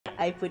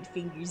I put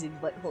fingers in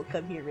butthole.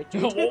 Come here,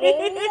 Richard.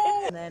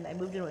 And then I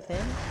moved in with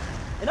him.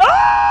 And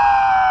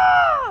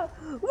ah!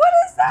 What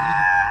is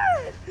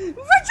that?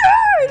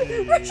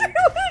 Richard! Richard,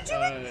 what did you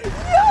do? No!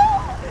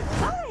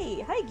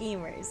 Hi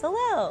gamers.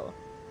 Hello.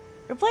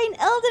 We're playing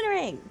Elden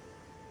Ring.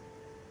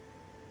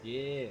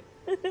 Yeah.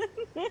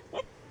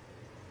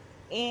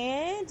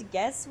 And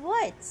guess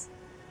what?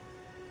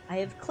 I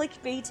have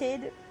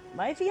clickbaited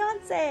my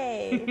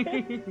fiance.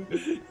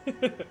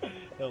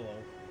 Hello.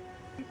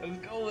 Let's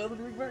go,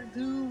 Elden Ring Part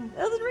 2!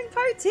 Elden Ring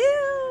Part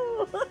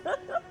 2!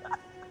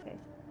 Okay.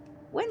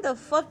 When the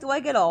fuck do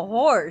I get a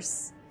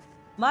horse?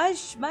 My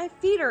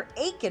feet are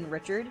aching,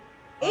 Richard.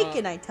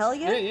 Aching, I tell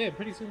you. Yeah,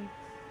 pretty soon.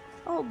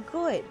 Oh,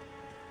 good.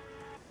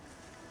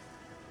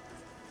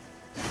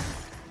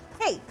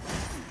 Hey!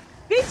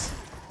 Bitch!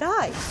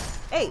 Die!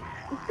 Hey!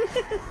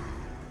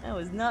 That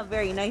was not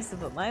very nice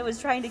of him. I was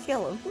trying to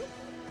kill him.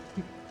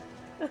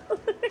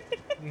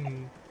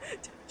 Mm-hmm.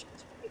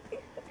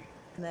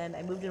 And then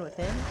I moved in with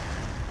him.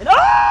 And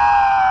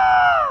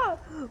ah!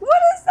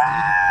 What is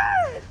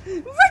that?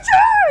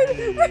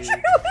 Richard!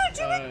 Richard, what did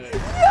you do?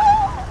 No!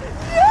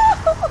 No!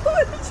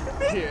 What did you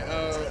make? Here,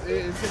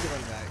 it's gonna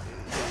run back.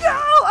 No!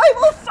 I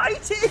will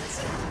fight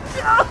it!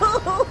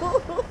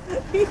 No!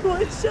 He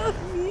one-shot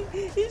me!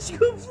 Wish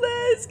to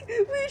flask!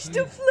 Wish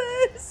to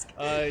flask!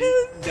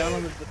 Down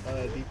on the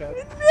D-pad.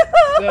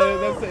 No!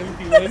 That's the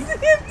empty one. That's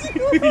the empty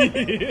one!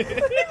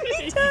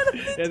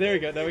 Yeah, there we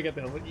go. Now we got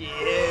the helmet. Yeah,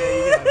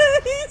 you got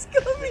it. He's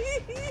coming!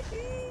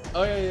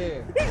 Oh,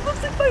 yeah. He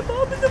looks like my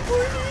mom in the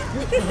morning!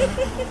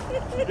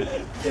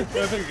 I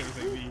thought you were gonna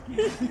say me.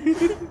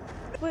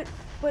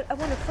 But I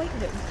want to fight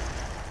him.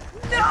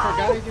 No! I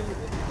forgot to give you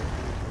this.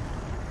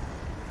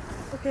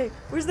 Okay,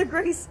 where's the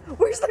grace?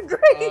 Where's the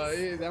grace?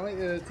 Yeah, that went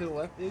to the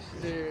left-ish.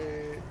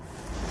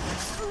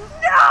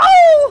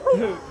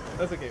 No!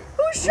 That's okay.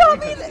 Who shot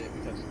me?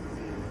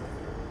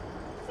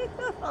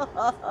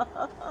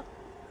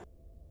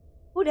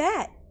 Who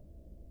that?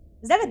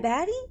 Is that a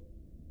baddie?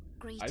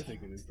 I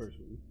think it is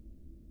personally.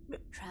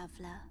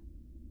 Traveler.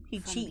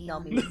 He cheating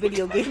on me with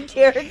video game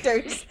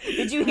characters.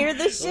 Did you hear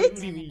this shit?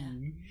 What do you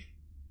mean?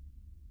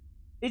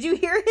 Did you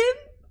hear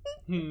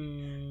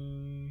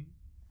him?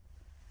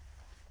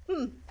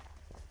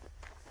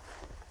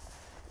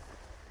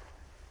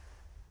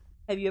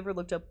 Have you ever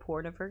looked up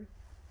porn of her?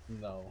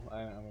 No,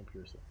 I'm a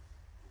pure sip.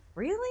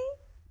 Really?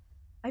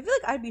 I feel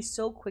like I'd be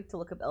so quick to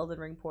look up Elden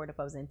Ring porn if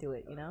I was into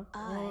it, you know?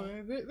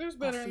 There's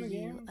better in the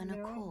game. An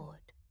accord.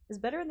 Is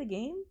better in the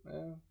game?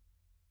 Yeah.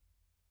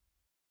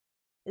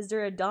 Is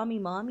there a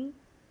Dommy Mommy?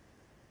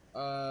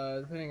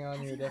 Depending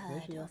on your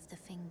definition.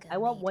 I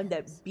want one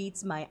that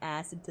beats my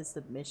ass into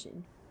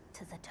submission.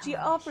 To the She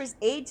offers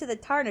aid to the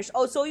tarnished.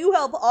 Oh, so you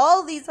help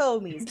all these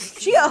homies.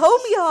 She a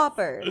homie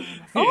hopper.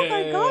 Oh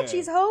my god,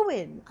 she's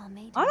hoeing.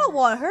 I don't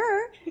want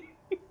her.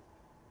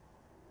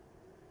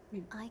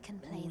 I can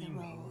play the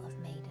role of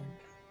maiden.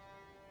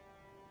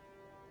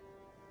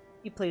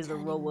 He plays the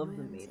role of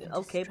the maiden.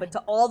 Okay, but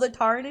to all the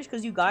tarnished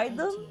because you guide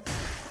them?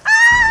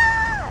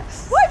 Ah!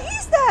 Why'd he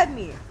stab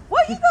me?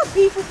 Why he got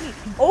beef with me?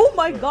 Oh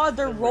my god,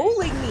 they're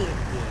rolling me.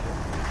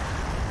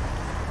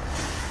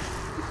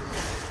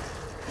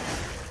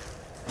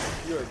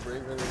 You're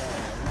braver than I am.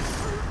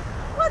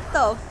 What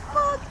the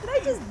fuck? Did I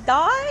just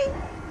die?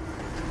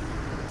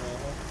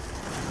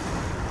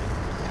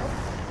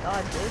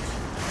 God, bitch.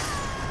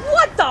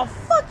 What the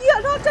fuck? He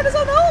got knocked out his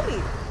own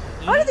homie.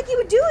 I didn't think he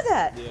would do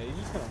that. Yeah, you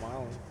just kind of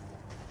wilding.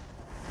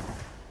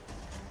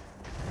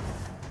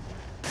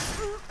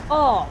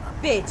 Oh,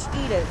 bitch.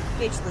 Eat a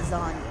bitch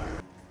lasagna.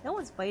 No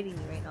one's fighting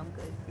me right now. I'm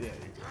good. Yeah.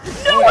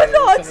 No, I'm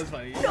not!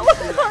 No,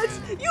 I'm not!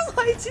 You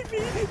lied to me!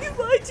 You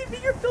lied to me!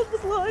 You're filled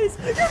with lies!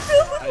 You're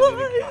filled with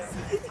lies!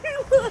 You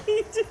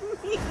lied to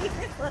me!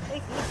 You're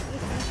lying to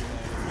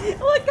me!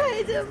 What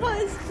kind of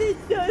husband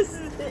does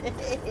this?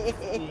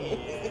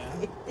 Yeah.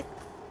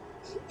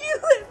 You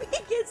let me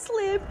get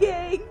slam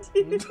ganged!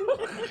 You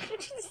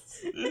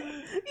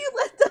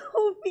let the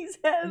homies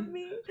have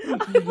me!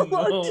 I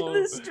belong to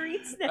the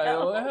streets now! I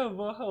don't have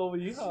a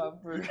homie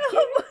hopper.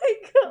 Oh my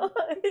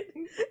god!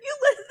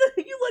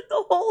 You let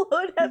the whole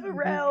hood have a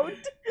round.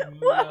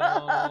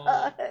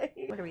 Why? I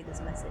want to read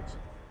this message.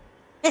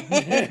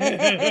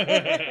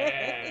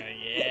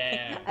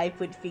 Yeah. I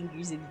put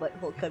fingers in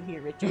butthole. Come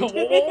here, Richard.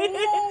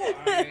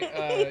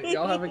 Alright,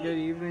 y'all have a good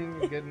evening,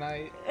 good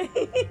night.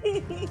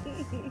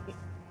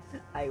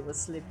 I will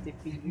slip the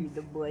finger in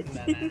the butt.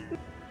 Nah. I'm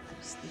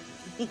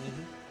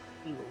sleeping.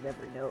 He will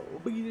never know.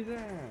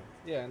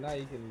 Yeah, now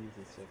you can use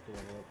this stuff to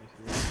level up.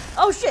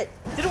 Oh shit!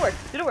 Didn't work!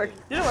 Didn't work!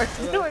 Didn't work!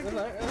 Didn't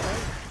work!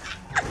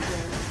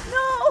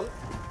 No!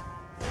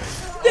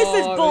 This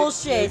is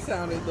bullshit! They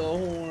sounded the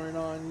horn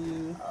on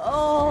you.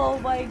 Oh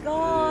my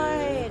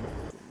god!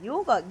 You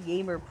don't got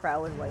gamer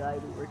prowess like I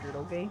do, Richard,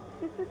 okay?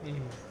 I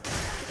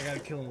gotta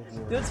kill him with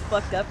war. Dude's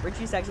fucked up. Rich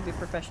used to actually be a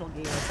professional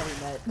gamer. That's how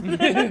we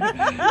met.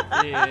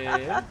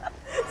 Yeah.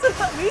 So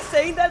me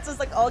saying that's just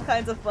like all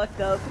kinds of fucked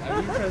up.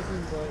 I be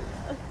pressing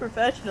buttons.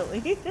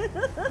 Professionally.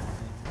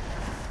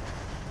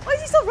 Why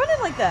is he still running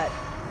like that?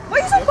 Why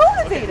are you so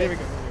motivated? Okay, there we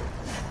go.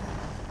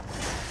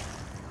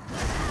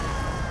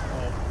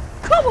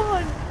 Come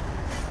on!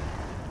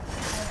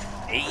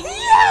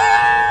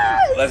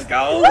 Yes! Let's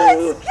go!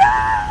 Let's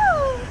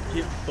go!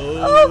 Get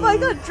Oh my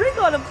god, drink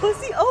on him,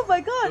 pussy! Oh my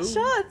god, Ooh.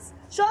 shots!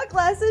 Shot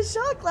glasses,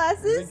 shot Does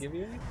glasses! it give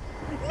you any?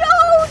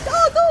 No,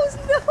 doggos,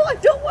 no! I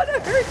don't want to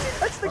hurt you!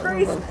 Touch the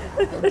grace!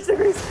 Touch the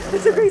grace!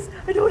 Touch the grace!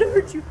 I don't want to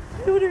hurt you! I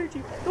don't want to hurt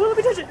you! Don't let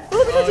me touch it! Don't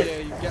let me touch Oh it! yeah,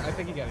 you got, I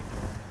think you got it.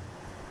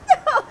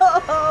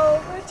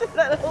 No, Richard,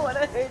 I don't want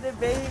to hurt the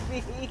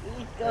baby.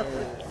 Go.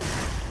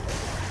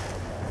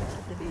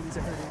 The babies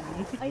are hurting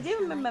me. I do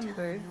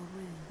remember.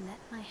 Let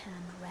my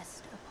hand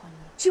rest upon you.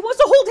 She wants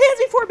to hold hands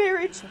before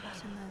marriage. For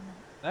but a moment.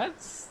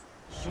 That's.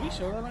 Should we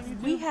show that on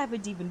YouTube? We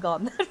haven't even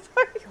gone that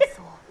far. Your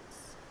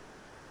thoughts.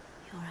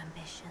 Your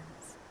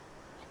ambitions.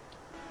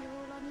 You're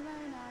all on your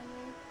own, are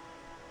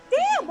you?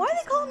 Damn, why are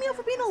they calling me out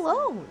for being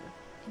alone?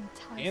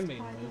 Enticed And being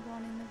by alone. the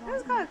one in the That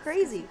was white kind of mask, I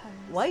crazy. suppose.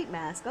 White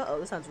mask. Uh oh,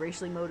 this sounds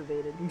racially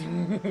motivated.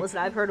 Listen,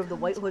 I've heard of the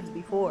White Hoods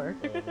before.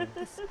 The smile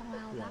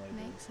Yeah, that I do.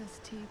 makes us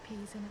 2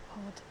 peas in a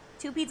pod.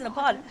 2 peas in a I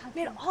pod. don't have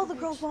Man, the all the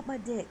courage. girls want my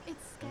dick.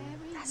 It's scary,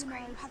 That's you know,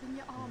 crazy. having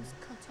your arms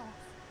cut off,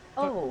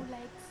 Oh, or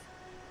legs,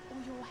 or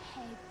your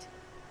head.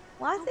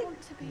 well, I I think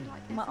want to be like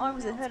my everyone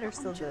arms and else, head are but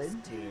still I'm just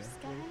good. too Yeah.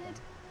 scared.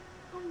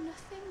 I'm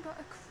nothing but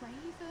a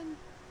craven.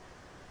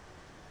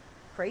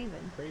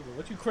 craving. Craving.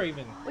 What you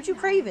craving? What you I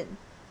know. craving?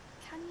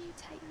 Can you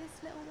take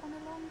this little one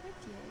along with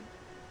you?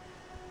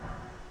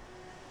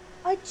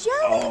 A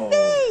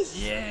jellyfish!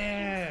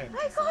 Yeah.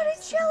 I got a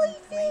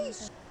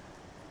jellyfish!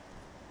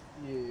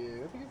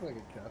 Yeah, I think it's like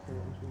a castle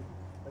or something.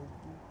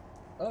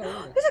 Oh,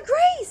 yeah. There's a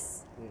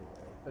grace! Yeah,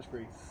 that's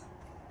great.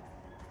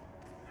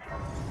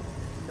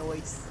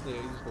 Noise. Yeah,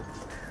 you just go.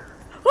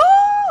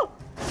 Oh!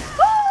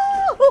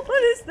 Oh!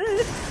 What is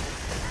this?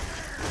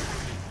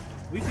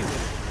 We see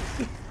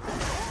this.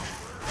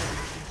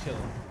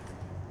 Chilling.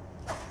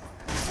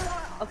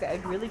 Okay, I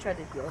really tried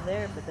to heal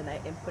there, but then I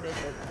inputted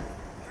the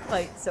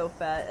fight so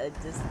fast,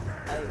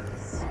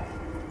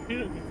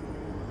 I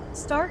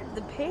start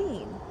the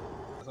pain.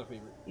 That's my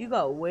favorite. You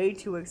got way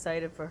too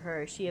excited for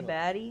her. Is she a No.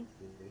 baddie?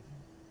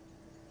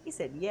 He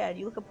said, yeah. Do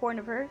you look at porn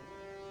of her?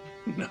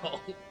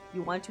 No.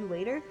 You want to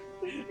later?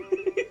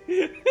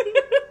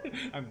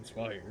 I'm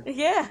inspired.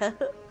 Yeah.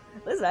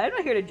 Listen, I'm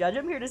not here to judge.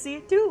 I'm here to see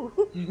it too.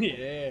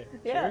 Yeah.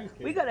 Yeah, Sure,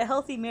 we got a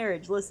healthy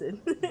marriage.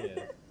 Listen.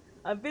 Yeah.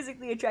 I'm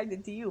physically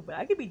attracted to you, but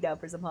I could be down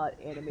for some hot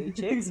anime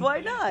chicks.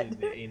 Why not?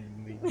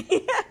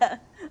 Yeah.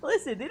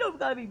 Listen, they don't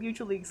gotta be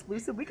mutually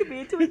exclusive. We could be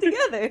into it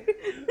together.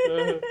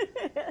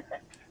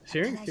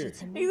 Sharing Pleasure care.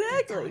 to meet the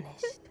Exactly.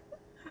 tarnished.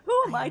 Who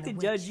am I I am to a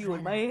judge witch you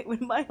when runner.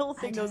 my whole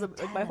thing I knows don't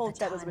like my tell whole of the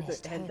chat was with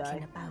tarnished the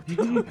hentai.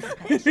 talking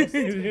about your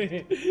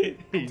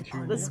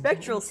specialist. The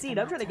spectral seed.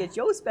 I'm trying to get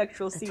your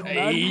spectral The seed, tall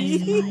man.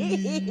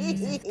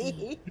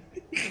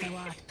 Thou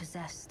art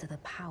possessed of the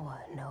power,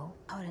 no?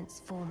 Torrent's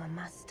former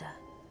master.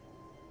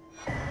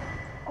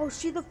 Oh,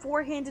 she the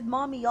four-handed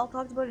mommy y'all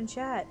talked about in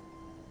chat.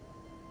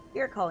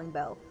 Ear calling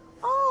bell.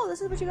 Oh,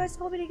 this is what you guys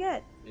told me to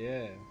get.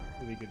 Yeah,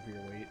 it'll be good for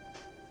your weight.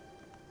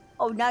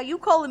 Oh, now you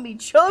calling me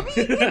chubby?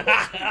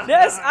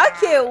 Yes, I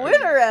can't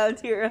win around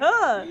here,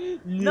 huh?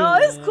 No,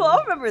 it's cool.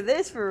 I remember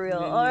this for real,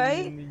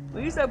 alright?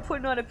 When you start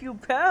putting on a few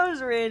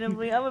pounds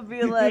randomly, I'm gonna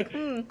be like,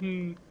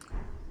 who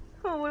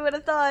would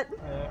have thought?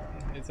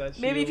 It's that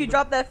Maybe if you shield.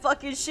 drop that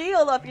fucking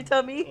shield off your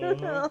tummy.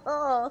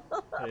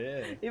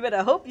 Yeah. You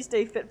better hope you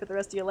stay fit for the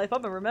rest of your life.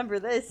 I'm gonna remember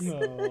this.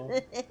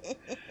 No.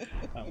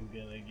 I'm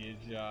gonna get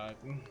shot.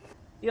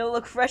 You'll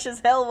look fresh as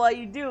hell while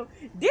you do.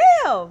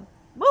 Damn!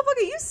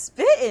 Motherfucker, you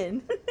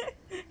spitting!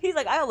 He's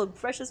like, I'll look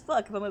fresh as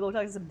fuck if I'm gonna go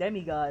talk to some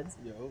demigods.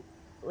 Yo,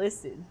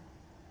 Listen.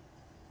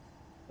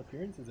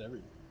 appearance is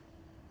everything.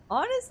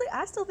 Honestly,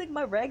 I still think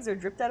my rags are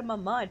dripped out of my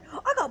mind.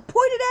 I got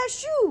pointed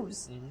ass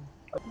shoes!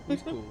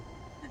 He's cool.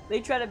 They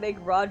try to make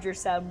Roger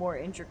sound more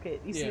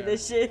intricate. You see Yeah.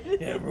 this shit?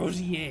 Yeah,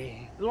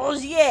 Rosier.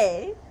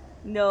 Roger!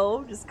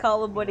 No, just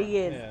call him what he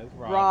is. Yeah, it's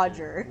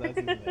Roger. That's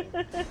his name.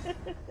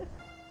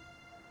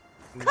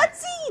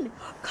 Cutscene!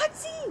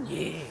 Cutscene!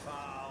 Yeah.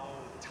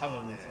 I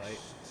love this fight.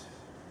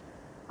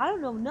 I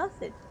don't know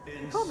nothing.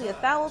 You called me a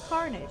foul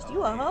tarnished.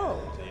 You a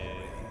hoe.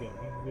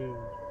 Yeah.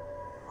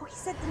 Oh, he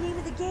said the name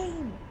of the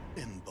game.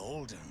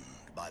 Emboldened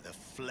by the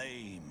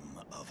flame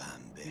of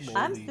ambition.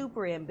 I'm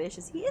super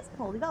ambitious. He is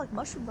cold. He got like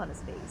mushrooms on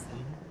his face.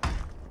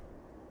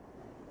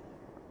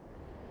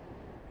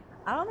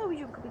 I don't know if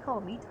you could be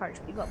calling me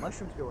tarnished, but you got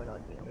mushrooms growing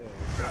on you.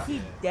 Yeah.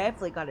 He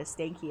definitely got a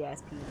stanky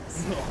ass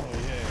penis. Oh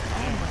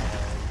yeah.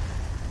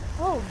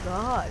 Oh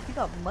god, he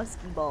got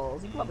musky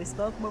balls. You can probably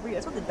smell from over here.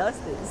 That's what the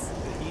dust is.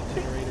 The heat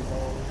generator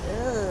ball.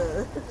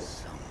 Ugh.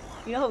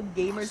 You know how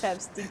gamers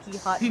have stinky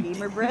hot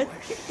gamer breath?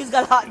 He's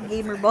got hot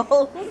gamer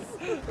balls.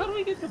 How do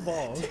we get the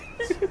balls?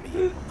 He's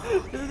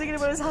thinking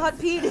about his hot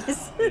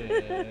penis.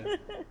 Yeah.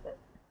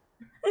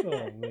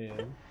 Oh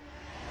man.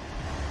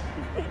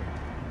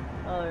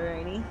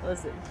 Alrighty,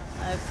 listen.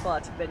 I've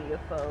fought many a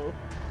foe.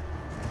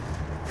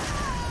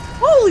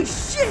 Holy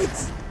shit!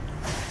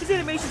 His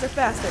animations are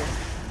faster.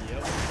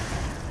 Yep.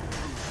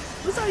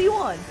 Whose side are you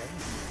on?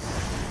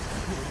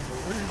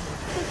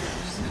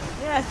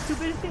 Yeah, too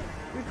bad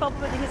you're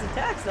complimenting his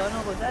attacks though. I don't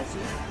know about that,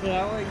 Chief.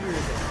 Yeah, I like your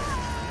attacks.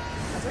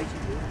 That's right, you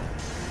do.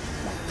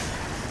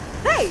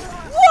 Hey!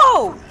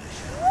 Whoa!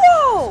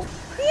 Whoa!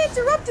 He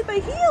interrupted my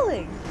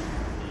healing!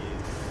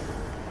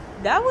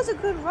 That was a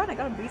good run. I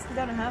got him beasted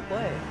down to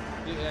halfway.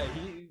 Yeah,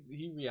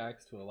 he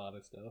reacts to a lot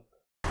of stuff.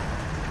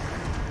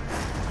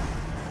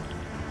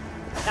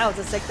 That was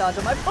a sick dodge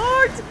on my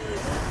part!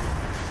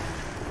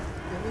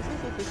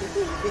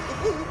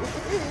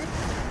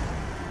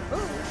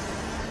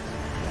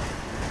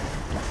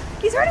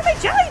 He's hurting my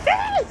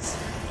jellyfish!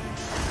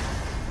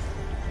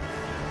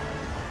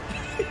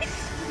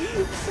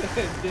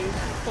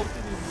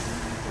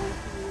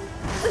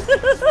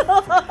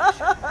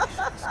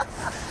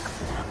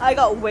 I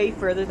got way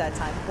further that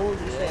time. Holy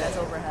shit, that's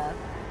over half.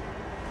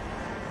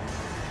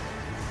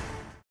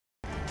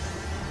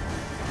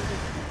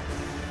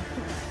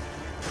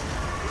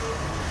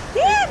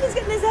 Damn, he's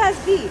getting his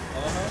ass beat.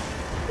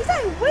 He's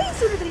dying way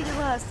sooner than he did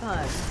last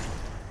time.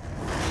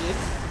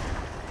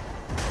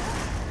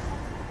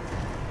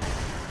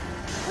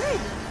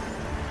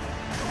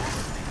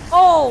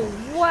 Oh,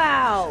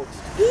 wow.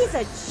 He's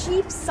a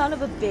cheap son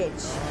of a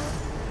bitch.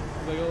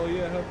 Like, oh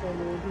yeah, have fun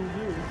with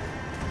you.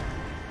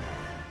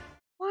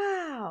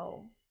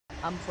 Wow.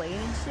 I'm playing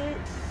and shit.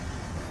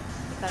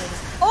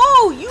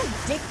 Oh, you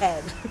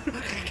dickhead.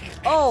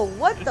 Oh,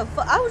 what the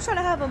fuck? I was trying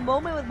to have a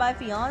moment with my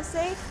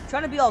fiance,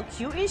 trying to be all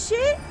cute and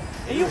shit,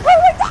 and you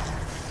ruined that.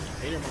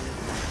 Hater moment.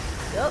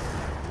 Yep.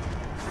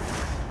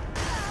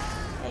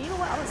 Yeah, you know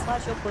what? I'm gonna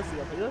slash your pussy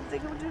up. You ever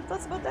think of your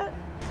thoughts about that?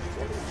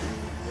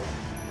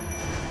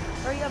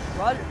 Hurry up,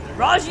 Roger.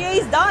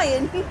 Rogier's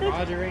dying.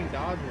 Roger ain't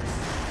Dodger.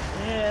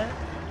 Yeah.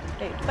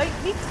 Hey,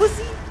 bite me,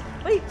 pussy.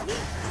 Bite me,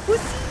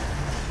 pussy.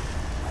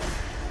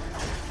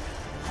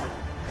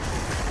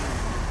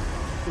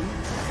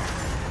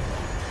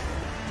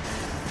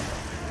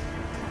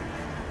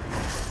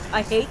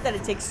 I hate that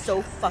it takes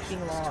so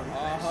fucking long.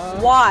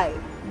 Why?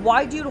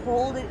 Why do you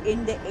hold it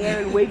in the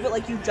air and wave it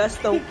like you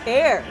just don't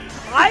care?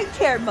 I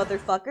care,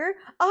 motherfucker.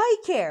 I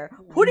care.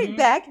 Put it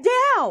back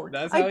down.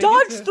 I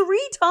dodged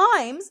 3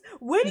 times,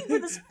 waiting for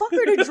this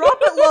fucker to drop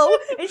it low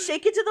and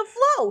shake it to the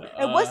flow.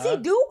 And what's he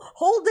do?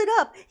 Hold it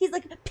up. He's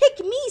like, pick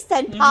me,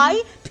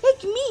 senpai.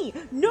 Pick me.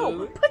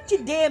 No, put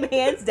your damn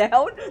hands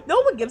down.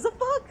 No one gives a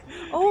fuck.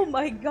 Oh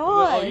my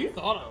god. Oh, you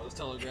thought I was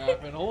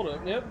telegraphing. Hold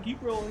up. Yep,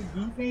 keep rolling,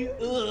 goofy.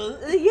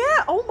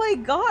 Yeah, oh my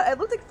god. I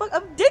looked like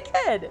I'm a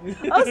dickhead.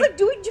 I was like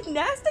doing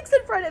gymnastics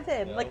in front of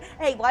him. Yep. Like,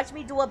 hey, watch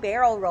me do a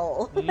barrel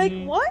roll. Like,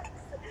 what?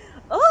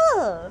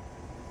 Ugh.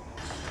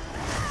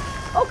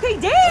 Okay,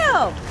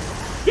 damn.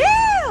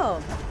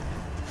 Damn.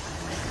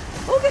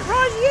 Go get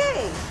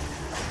Rajier.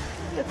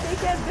 You a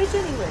fake ass bitch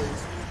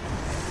anyways.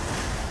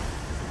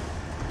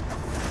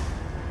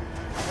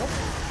 Oh.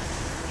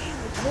 Damn,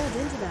 I rolled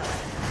into that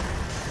one.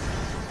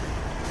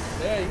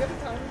 Yeah, you got the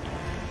timer.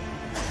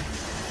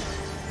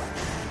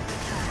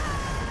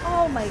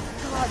 Oh my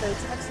god, the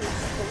attacks are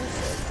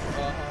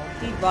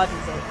bullshit.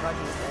 Roger's dead.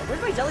 Roger's dead.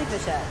 Where's my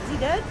jellyfish at? Is he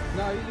dead?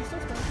 No, you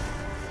still spent.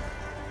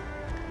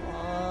 Come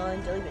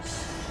on, jellyfish.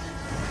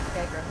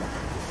 Okay, girl.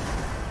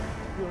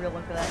 You a real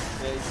one for that?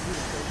 Yeah, you can do the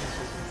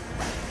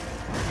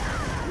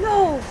frozen.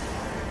 No!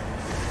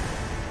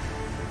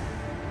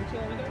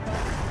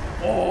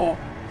 Oh!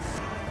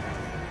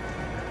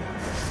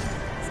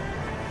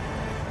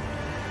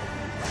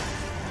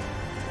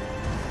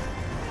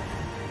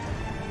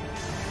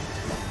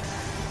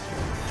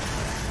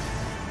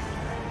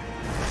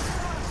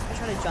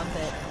 To jump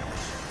it.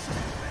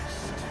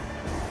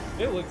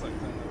 It looks like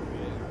something that would be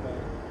it, but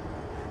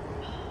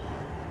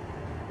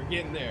we're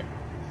getting there.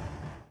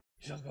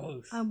 So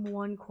close. I'm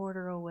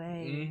 1/4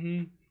 away.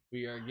 Mm-hmm.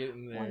 We are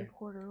getting there.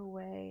 1/4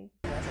 away.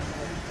 So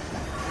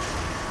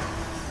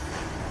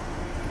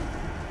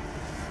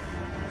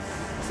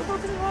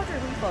focus on Roger.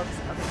 Who focus?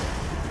 Okay.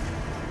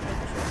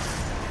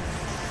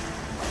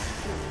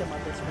 Come on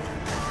this way.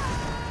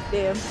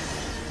 Damn.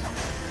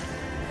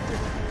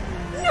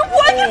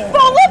 What? You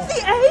fall off the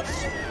edge?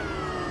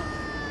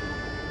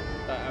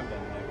 I'm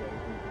done that way.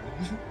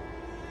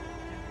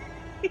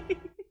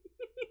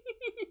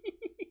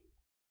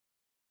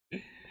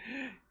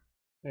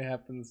 It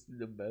happens to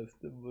the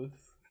best of us.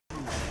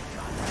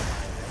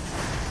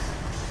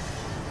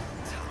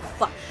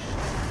 Fuck.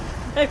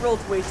 I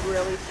rolled way too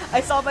early.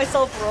 I saw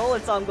myself roll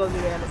and saw him go to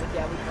the end. I was like,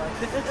 yeah, we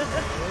fucked.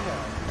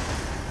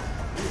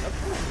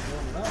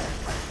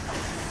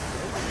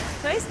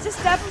 Can I just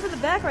stab him from the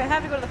back or I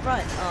have to go to the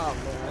front? Oh,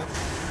 man.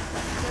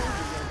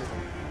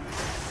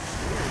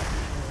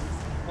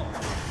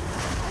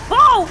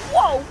 Oh,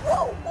 whoa,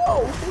 whoa,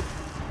 whoa!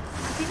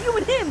 It's you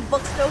and him,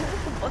 Bucksto.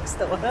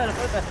 Bucksto. I don't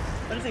know what that.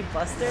 What is he,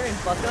 Buster and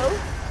Bucko?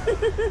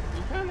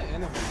 You're kind of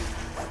enemy.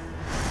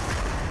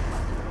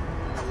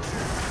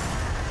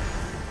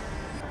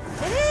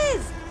 It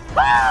is!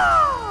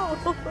 Oh!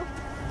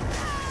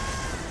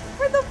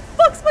 Where the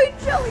fuck's my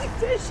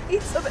jellyfish?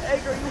 Eat some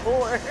egg or you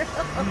whore.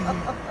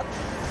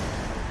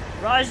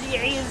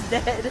 Rajier is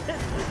dead.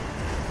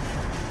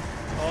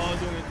 Oh,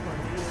 doing it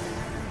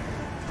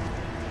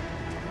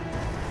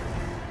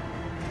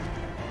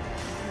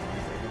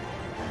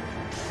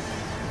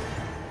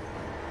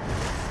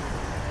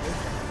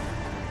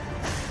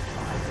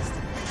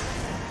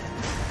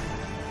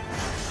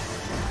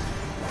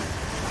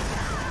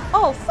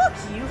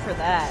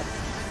that.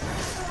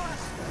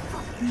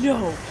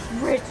 No,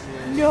 Rich,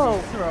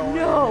 no,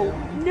 no,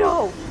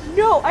 no,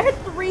 no! I had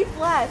 3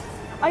 flasks!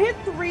 I had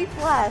 3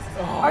 flasks!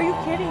 Are you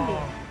kidding me?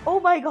 Oh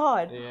my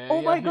god! Yeah,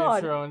 Oh my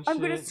god! I'm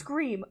shit. gonna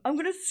scream! I'm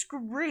gonna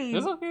scream!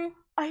 It's okay.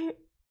 I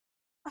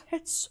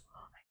had so...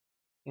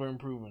 We're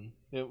improving.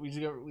 Yeah, we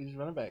just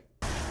run it back.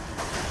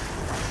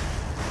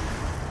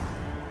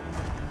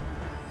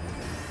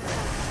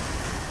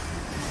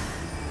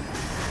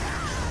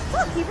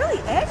 Fuck, he really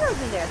aggroed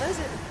me there. That was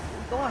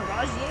go on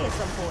Rajier at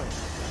some point.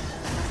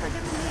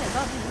 Forget me,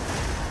 not me.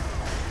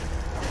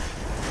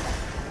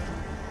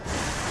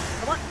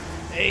 Come on.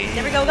 Hey,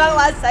 There we go, got it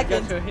last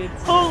second. Got your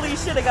hits. Holy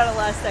shit, I got it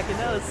last second.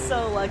 That was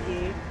so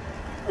lucky.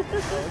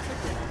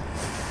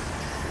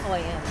 Oh, I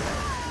am.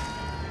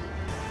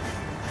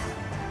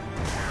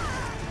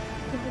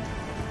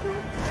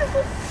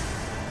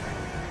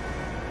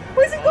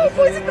 Poison go,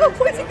 poison go,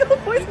 poison go,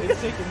 poison go.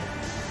 It's taken.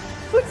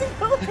 Poison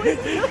go,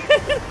 poison go.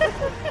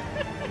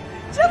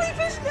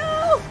 Jellyfish,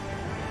 no!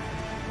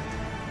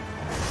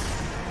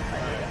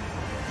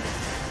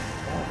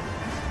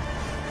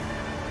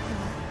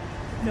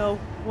 No,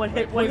 one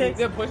hit, one hit.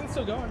 Yeah, poison's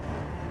still going.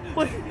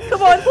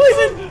 Come on,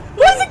 poison!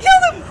 Poison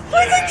killed him!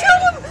 Poison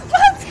killed him!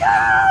 Let's go!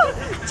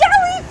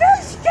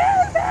 Jellyfish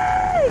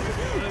gaming!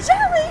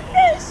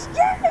 Jellyfish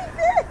gaming!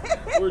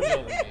 We're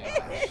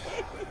jellyfish.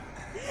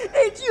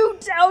 And you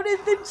doubted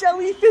the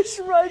jellyfish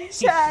run,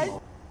 chat.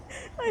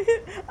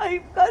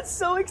 I got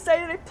so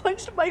excited I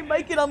punched my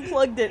mic and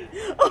unplugged it.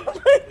 Oh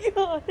my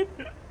god.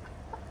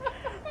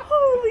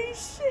 Holy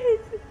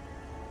shit.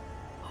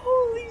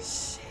 Holy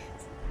shit.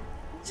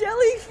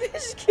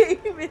 Jellyfish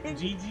gaming.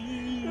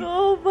 GG.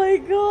 Oh my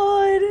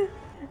god.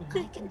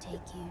 I can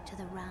take you to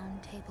the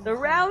round table. The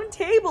round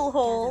table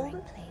hold.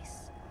 Gathering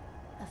place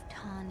of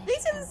tarnished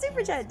Thanks for the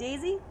super champions, chat,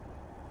 Daisy.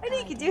 I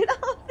think you guided do.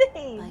 Oh, by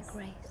thanks.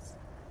 grace.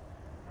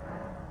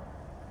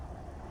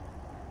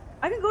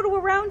 I can go to a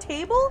round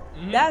table?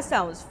 That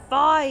sounds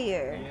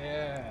fire.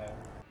 Yeah.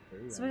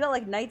 So we got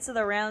like Knights of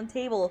the Round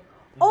Table.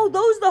 Oh,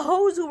 those the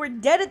hoes who were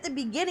dead at the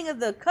beginning of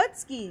the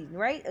cutscene,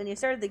 right? When you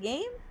started the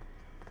game?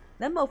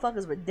 Them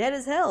motherfuckers were dead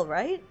as hell,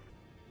 right?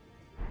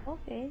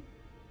 Okay.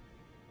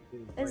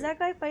 Is that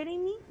guy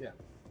fighting me? Yeah.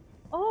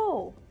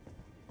 Oh.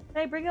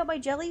 Can I bring out my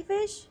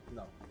jellyfish?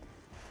 No.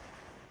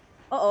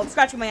 Uh-oh, I'm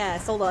scratching my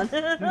ass. Hold on.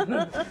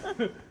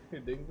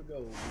 You're digging for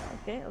gold.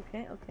 Okay,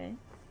 okay, okay.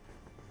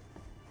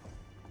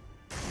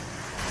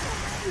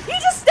 He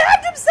just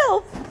stabbed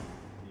himself!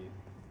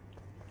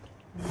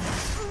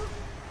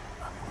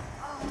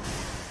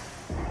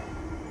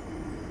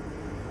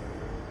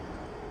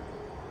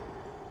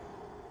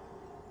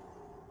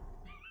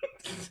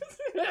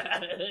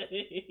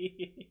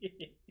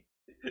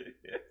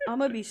 I'm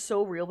gonna be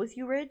so real with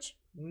you, Rich.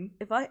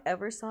 If I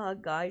ever saw a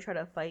guy try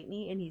to fight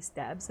me and he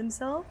stabs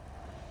himself,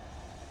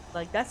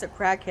 like, that's a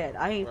crackhead.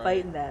 I ain't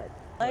fighting that.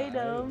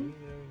 Item.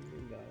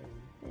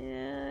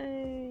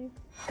 Yay.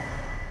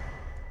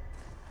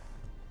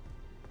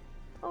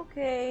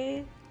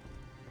 Okay.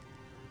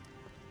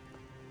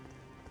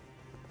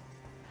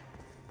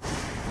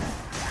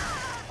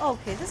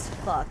 Okay, this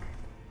fuck.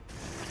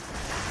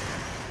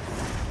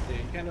 Yeah,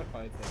 you kind of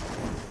fight that.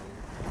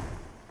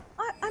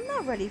 I'm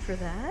not ready for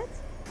that.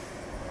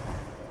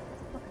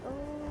 Oh,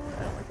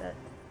 I don't like that.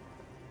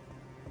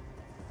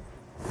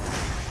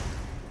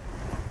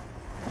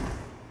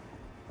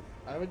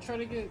 I would try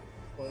to get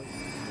close.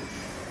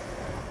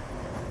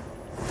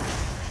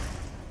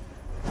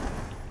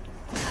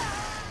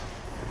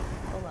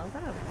 Hold on, I'm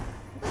kind of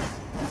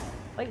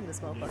fighting this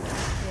motherfucker.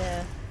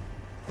 Yeah.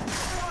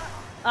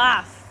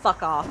 Ah,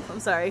 fuck off. I'm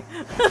sorry.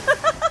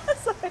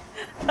 Sorry.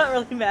 Not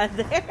really mad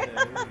there.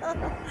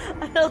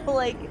 I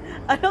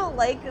don't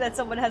like that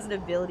someone has an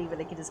ability where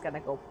they can just kind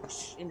of go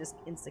and just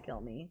insta kill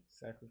me.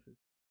 Sacrifice.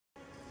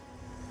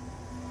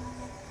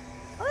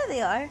 Oh, there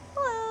they are.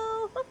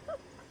 Hello.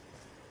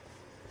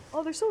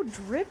 Oh, they're so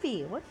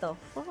drippy. What the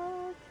fuck?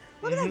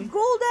 Look at that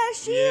gold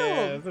ass shield.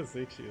 Yeah, that's a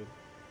sick shield.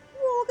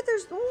 Whoa, look at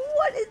there's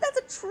what is that's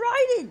a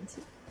trident.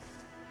 This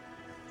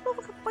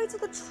motherfucker fights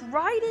with a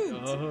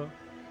trident.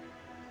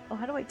 Oh,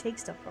 how do I take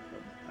stuff from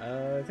him?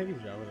 I think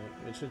he's dropping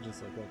it. It should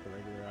just look like the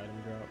regular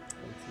item drop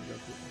once he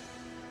drops it.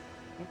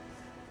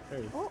 There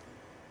it is. Oh.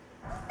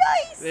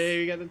 Nice! There,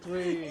 you got the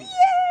twig.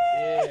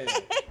 Yay!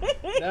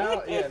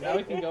 Yeah. Now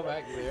we can go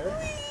back there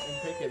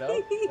and pick it up,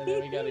 and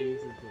then we gotta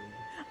use the twig.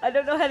 I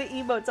don't know how to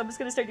emote, so I'm just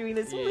gonna start doing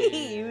this. Yeah.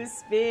 Wee, you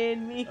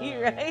spin me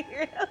right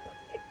around.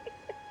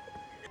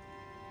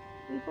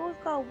 We both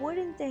got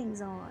wooden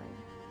things on.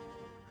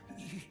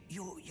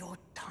 You're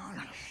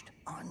tarnished,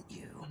 aren't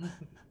you?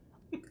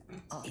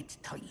 It's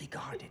tightly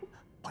guarded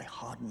by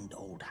hardened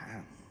old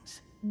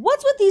hands.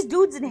 What's with these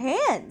dudes in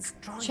hands?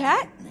 Try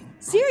Chat? opening,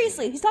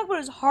 Seriously, he's talking about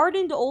his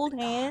hardened old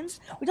hands.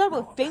 We talked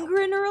about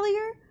fingering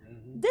earlier.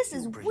 This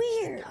is breach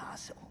the weird.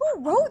 castle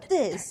Who wrote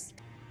this?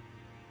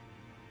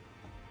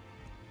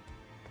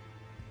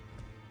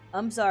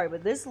 I'm sorry,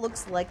 but this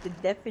looks like the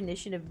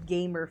definition of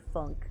gamer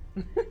funk.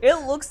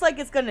 It looks like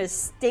it's gonna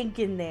stink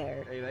in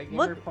there. Hey, that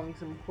Look, gamer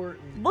punk's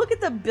important. look at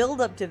the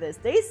build up to this.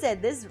 They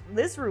said this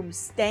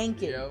room's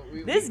stanking. Yeah,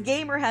 this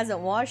gamer hasn't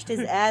washed his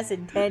ass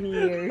in 10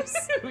 years.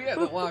 We had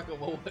to lock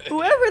him away.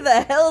 Whoever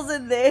the hell's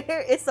in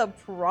there, it's a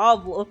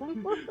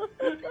problem.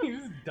 You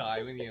just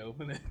die when you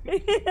open it. You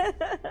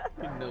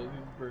know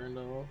he's burned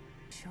off.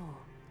 Sure,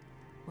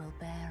 will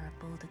bear a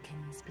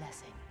Baldurkin's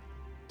blessing.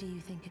 Do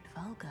you think it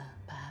vulgar,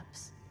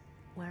 perhaps?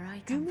 Where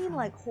I Do you come mean from,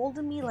 like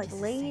holding me like is a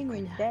laying sacred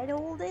in act. bed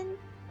holding?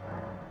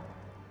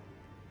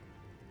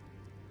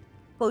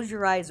 Close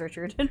your eyes,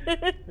 Richard.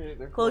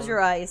 They're Close your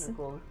eyes. They're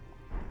closed.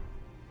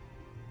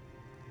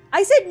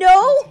 I said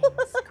no!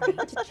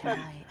 Greetings, great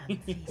chai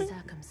and fee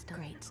circumstance.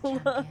 Great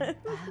champion.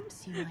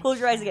 Perhaps you might Close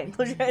your eyes share again. with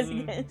Close your me eyes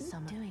again.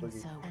 Some doing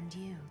so, and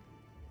you.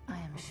 I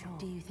am sure.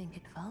 Do you think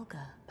it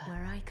vulgar?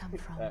 Where I come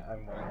from.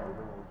 I'm one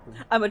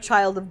open. I'm a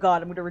child of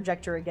God. I'm gonna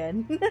reject her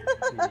again.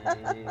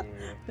 Yeah.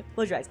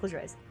 Close your eyes. Close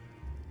your eyes.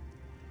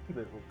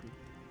 They're open.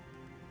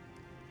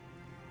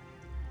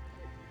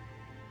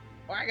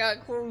 Oh, I gotta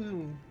close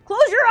them.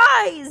 Close your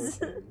eyes!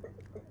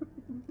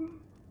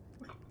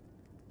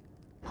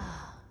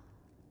 Ah,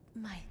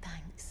 my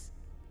thanks,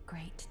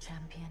 great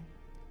champion.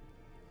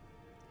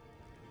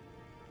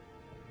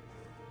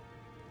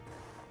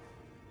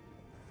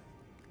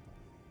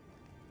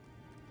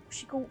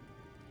 She go.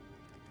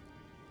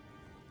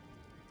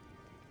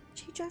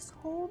 She just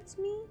holds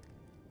me?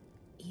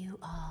 You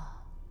are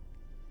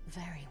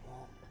very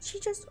warm. She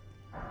just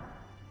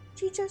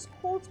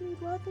holds me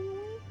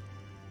lovingly?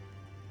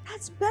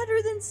 That's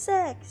better than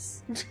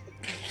sex.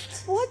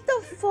 What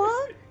the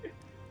fuck?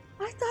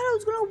 I thought I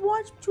was gonna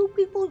watch two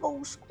people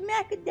go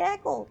smack a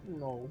dackle.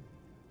 No.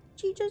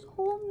 She just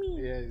hold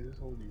me. Yeah, just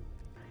hold you.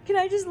 Can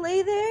I just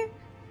lay there?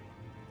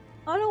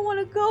 I don't want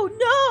to go.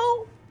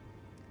 No!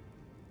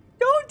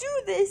 Don't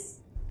do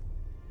this!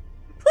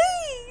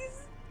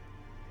 Please!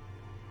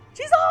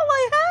 She's all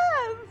I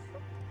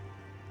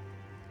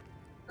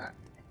have!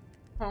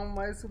 How am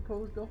I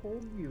supposed to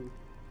hold you?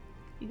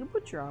 You can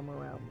put your arm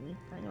around me.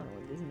 I don't know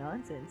what this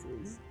nonsense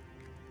is.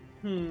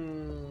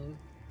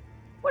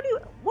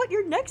 What,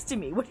 you're next to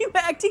me. What are you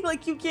acting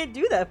like you can't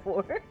do that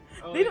for?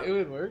 Oh, They don't- it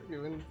would work.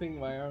 You wouldn't think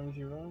my arm's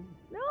your arm?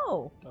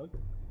 No. Okay.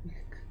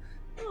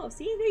 Oh,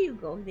 see, there you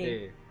go. There.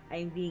 Hey.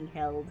 I'm being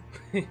held.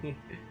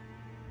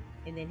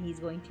 And then he's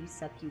going to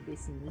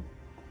succubus me.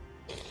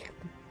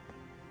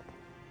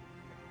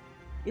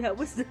 Yeah, it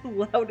was the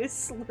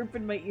loudest slurp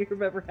in my ear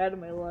I've ever had in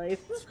my life.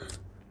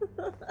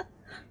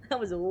 That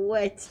was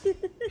wet.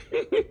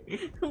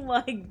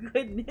 My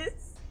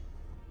goodness.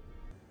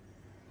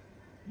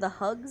 The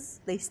hugs,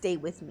 they stay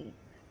with me.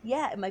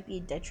 Yeah, it might be a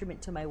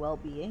detriment to my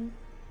well-being,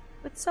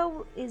 but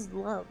so is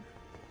love.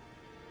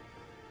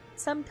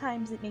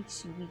 Sometimes it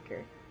makes you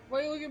weaker.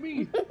 Why you look at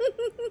me?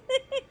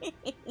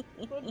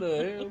 What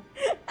the hell?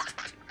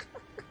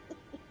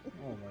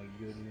 Oh my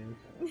goodness.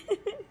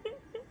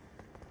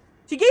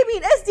 She gave me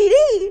an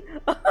STD!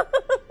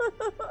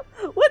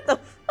 What the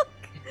fuck?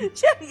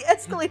 Chat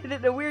escalated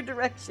in a weird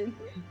direction.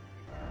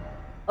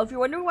 Oh, if you're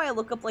wondering why I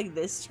look up like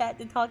this, chat,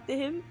 to talk to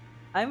him,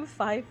 I'm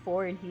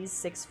 5'4" and he's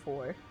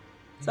 6'4".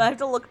 So I have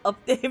to look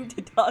up to him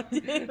to talk to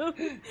him.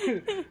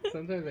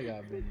 Sometimes I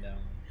gotta bend down.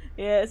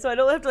 Yeah, so I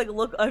don't have to like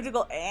look, I have to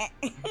go eh.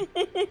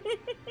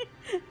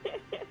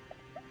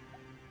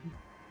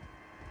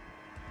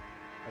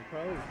 I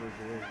probably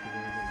forget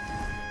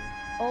because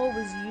Oh, it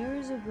was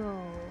years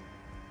ago.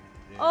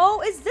 yeah.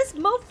 Oh, is this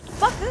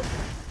motherfucker?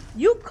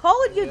 You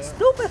call it your Yeah.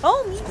 stupid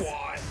homie.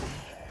 Squad.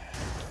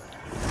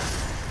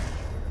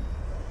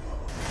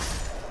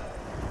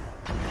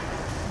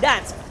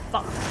 That's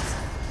fucked.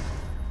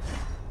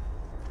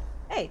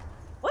 Hey,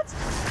 what?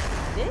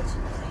 Bitch?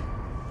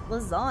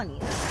 Lasagna.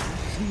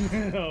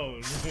 No.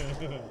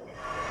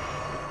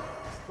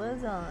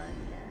 Lasagna.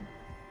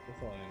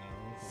 That's all I know. That's all I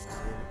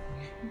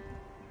know.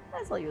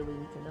 That's all you're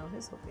needing to know.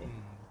 It's okay.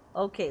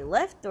 Okay,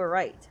 left or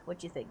right?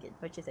 What you thinking?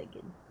 What you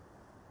thinking?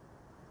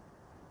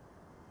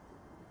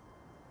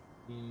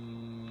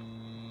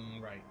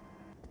 Right.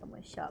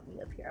 Someone shot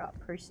me up here. I'm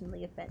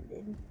personally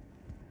offended.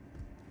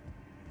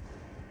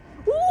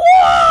 Whoa!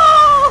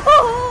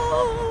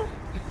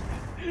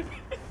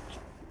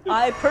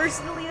 I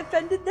personally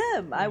offended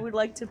them. I would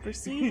like to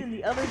proceed in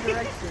the other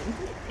direction.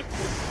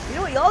 You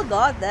know what? Y'all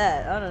got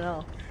that. I don't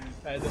know.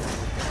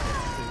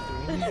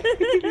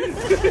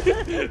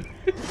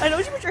 I know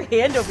you put your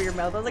hand over your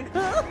mouth. I was like,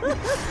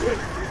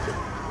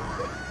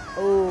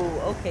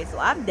 oh, okay. So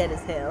I'm dead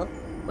as hell.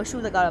 What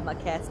shoes I got on my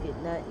casket?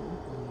 Nothing.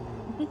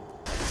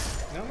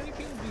 How many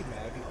people be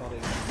mad if you call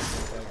it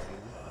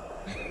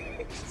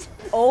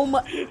Oh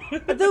my,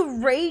 the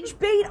rage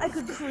bait I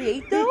could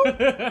create though?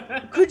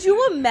 Could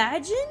you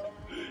imagine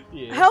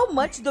yeah. how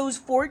much those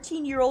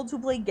 14-year-olds who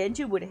play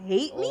Genshin would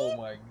hate me? Oh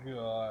my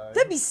god.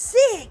 That'd be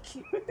sick!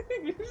 You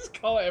just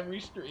call every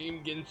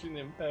stream Genshin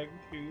Impact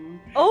 2.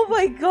 Oh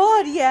my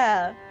god,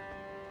 yeah!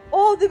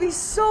 Oh, they'd be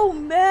so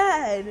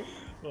mad!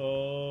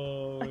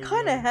 Oh. I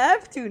kinda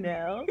have to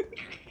now.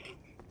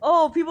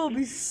 Oh, people would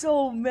be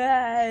so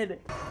mad.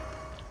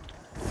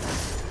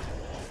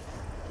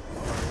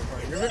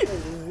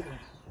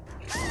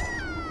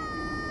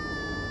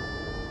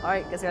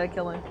 Alright, guess I gotta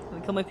kill him. I'm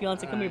gonna kill my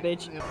fiance. Come here,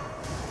 bitch.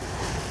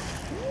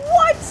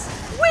 What?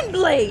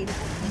 Windblade!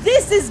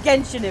 This is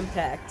Genshin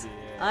Impact.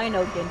 Yeah. I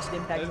know Genshin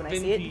Impact when I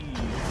see it.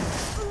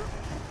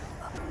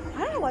 I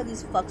don't know why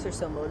these fucks are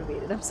so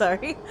motivated. I'm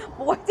sorry.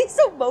 But why are they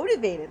so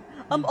motivated?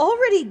 I'm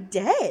already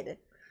dead.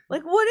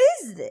 Like, what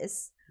is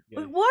this?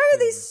 Like, why are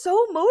they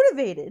so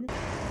motivated?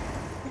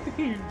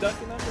 You're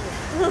ducking under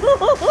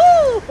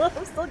it.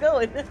 I'm still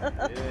going.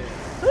 Yeah.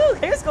 Ooh,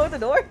 can I just go at the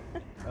door?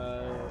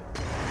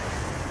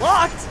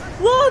 Locked!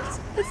 Locked!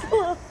 It's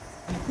locked!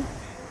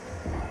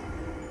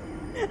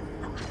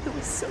 I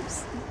was so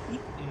sneaky.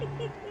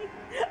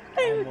 I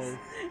was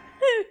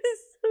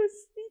so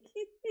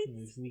sneaky.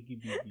 Sneaky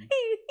beaky.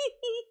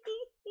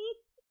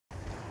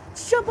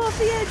 Jump off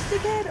the edge,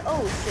 dickhead!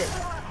 Oh shit.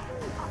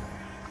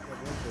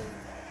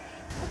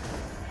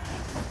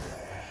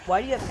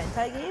 Why do you have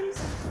hentai games?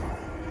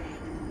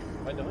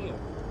 Why don't you?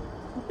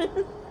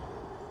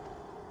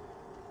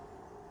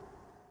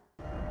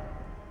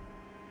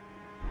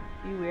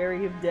 Be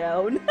wary of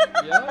down.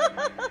 Yeah?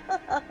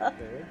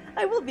 Okay.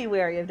 I will be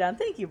wary of down.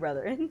 Thank you,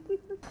 brother.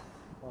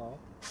 Aw.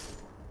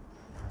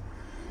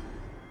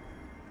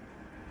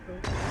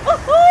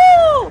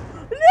 Oh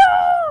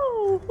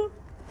no!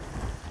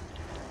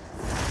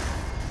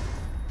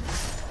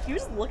 He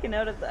was just looking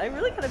out at the. I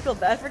really kind of feel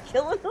bad for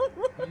killing him.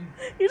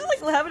 He was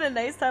just like having a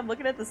nice time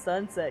looking at the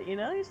sunset, you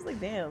know? He's just like,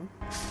 damn.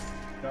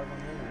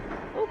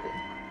 Open.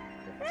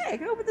 Hey, I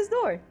can open this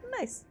door.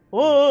 Nice.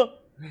 Whoa!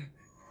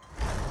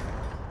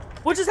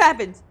 What just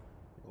happened?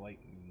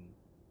 Lightning.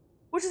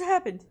 What just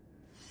happened?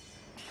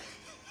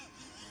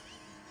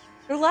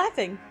 They're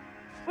laughing.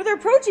 Well, they're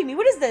approaching me.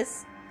 What is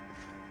this?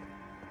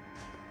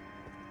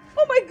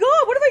 Oh my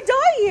god, what if I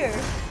die here?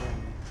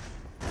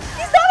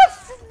 He's not a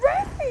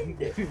friend!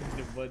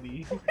 The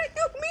buddy. What do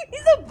you mean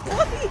he's a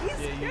buddy?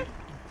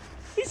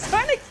 He's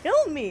trying to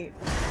kill me.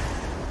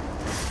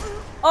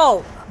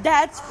 Oh,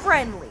 that's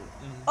friendly.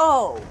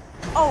 Oh,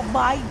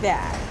 my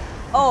bad.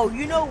 Oh,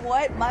 you know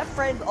what? My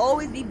friends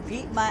always be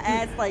beating my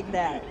ass like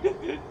that.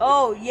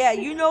 Oh, yeah,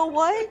 you know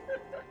what?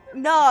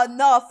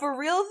 Nah, for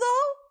real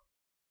though?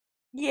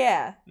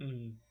 Yeah.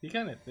 He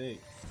kind of thick.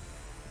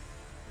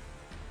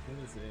 What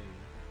is it?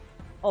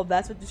 Oh,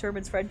 that's what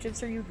determines friendships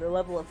for you? The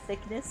level of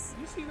thickness?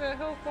 You see that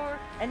health bar?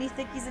 Any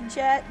thickies in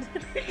chat?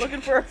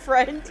 Looking for a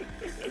friend?